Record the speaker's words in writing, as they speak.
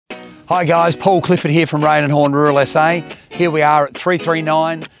Hi guys, Paul Clifford here from Raine&horne Rural SA. Here we are at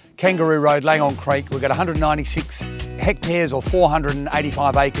 339 Kangaroo Road, Langhorne Creek. We've got 196 hectares or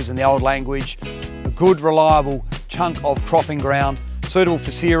 485 acres in the old language. A good, reliable chunk of cropping ground, suitable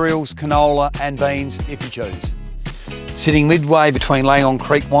for cereals, canola and beans if you choose. Sitting midway between Langhorne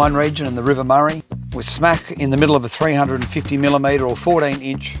Creek wine region and the River Murray, we're smack in the middle of a 350mm or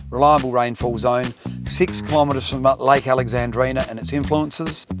 14-inch reliable rainfall zone, 6 kilometres from Lake Alexandrina and its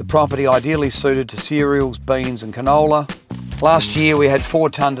influences. The property ideally suited to cereals, beans and canola. Last year we had 4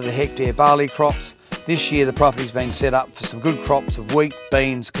 tonne to the hectare barley crops. This year the property's been set up for some good crops of wheat,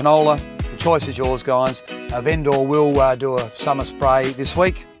 beans, canola. The choice is yours guys. Our vendor will do a summer spray this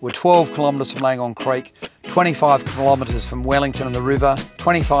week. We're 12 kilometres from Langhorne Creek, 25 kilometres from Wellington and the river,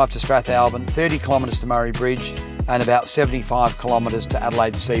 25 to Strathalbyn, 30 kilometres to Murray Bridge and about 75 kilometres to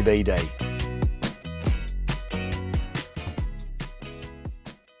Adelaide CBD.